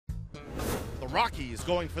Rockies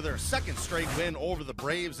going for their second straight win over the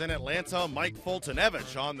Braves in Atlanta. Mike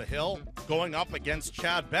Foltynewicz on the hill going up against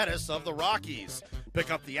Chad Bettis of the Rockies.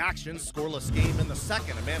 Pick up the action, scoreless game in the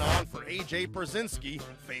second. A man on for A.J. Pierzynski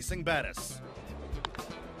facing Bettis.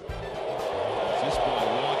 This ball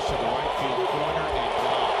launched to the right field corner and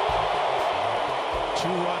gone.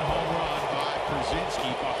 Two-run home run by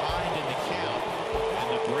Pierzynski behind in the count. And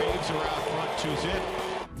the Braves are out front 2-zip.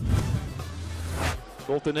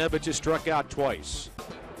 Foltynewicz has struck out twice.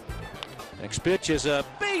 Next pitch is a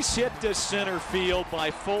base hit to center field by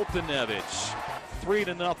Foltynewicz.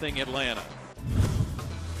 3-0 Atlanta.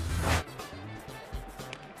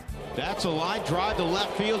 That's a line drive to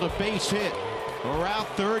left field, a base hit. Around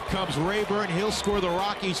third comes Rayburn. He'll score the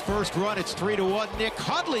Rockies' first run. It's 3-1. Nick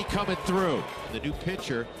Hundley coming through. The new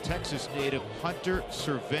pitcher, Texas native Hunter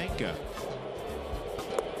Cervenka.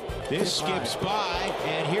 This skips by,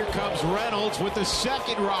 and here comes Reynolds with the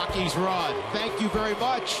second Rockies run. Thank you very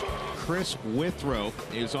much. Chris Withrow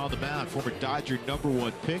is on the mound, former Dodger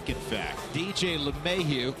 #1 pick, in fact. DJ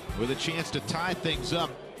LeMahieu with a chance to tie things up.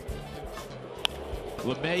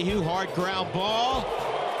 LeMahieu, hard ground ball.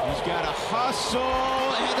 He's got a hustle,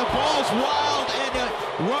 and the ball's wild, and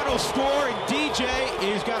a run will score, and DJ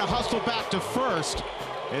has got to hustle back to first,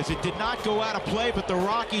 as it did not go out of play, but the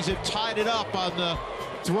Rockies have tied it up on the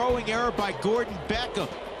throwing error by Gordon Beckham.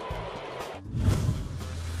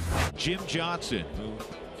 Jim Johnson, who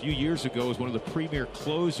a few years ago was one of the premier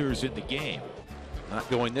closers in the game. Not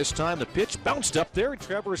going this time. The pitch bounced up there, and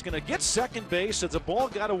Trevor is going to get second base as the ball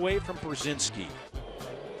got away from Pierzynski.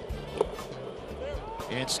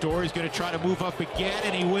 And Story's going to try to move up again,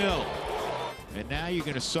 and he will. And now you're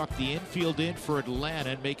going to suck the infield in for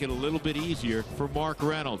Atlanta and make it a little bit easier for Mark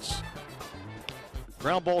Reynolds.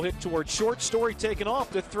 Ground ball hit towards short. Story taken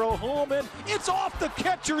off to throw home, and it's off the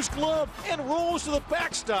catcher's glove and rolls to the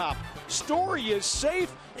backstop. Story is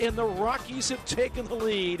safe, and the Rockies have taken the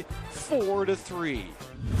lead 4-3.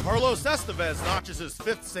 Carlos Estevez notches his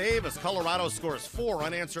fifth save as Colorado scores 4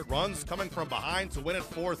 unanswered runs, coming from behind to win it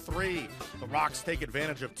 4-3. The Rocks take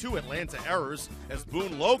advantage of 2 Atlanta errors as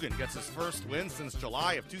Boone Logan gets his first win since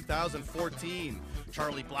July of 2014.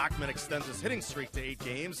 Charlie Blackmon extends his hitting streak to 8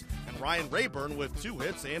 games, and Ryan Rayburn with 2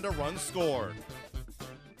 hits and a run scored.